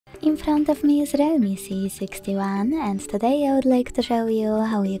In front of me is Realme C61 and today I would like to show you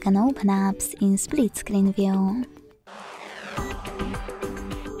how you can open apps in split screen view.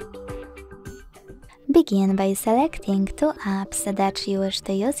 Begin by selecting two apps that you wish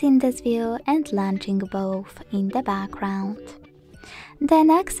to use in this view and launching both in the background.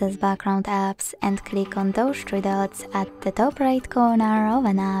 Then access background apps and click on those three dots at the top right corner of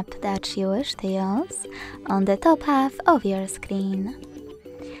an app that you wish to use on the top half of your screen.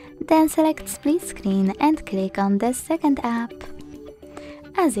 Then select split screen and click on the second app.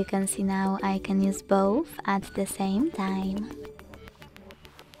 As you can see now, I can use both at the same time.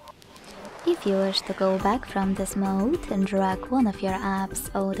 If you wish to go back from this mode, drag one of your apps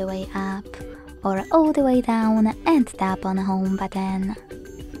all the way up or all the way down and tap on home button.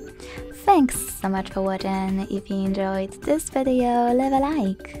 Thanks so much for watching. If you enjoyed this video, leave a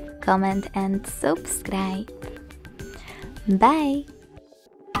like, comment and subscribe. Bye!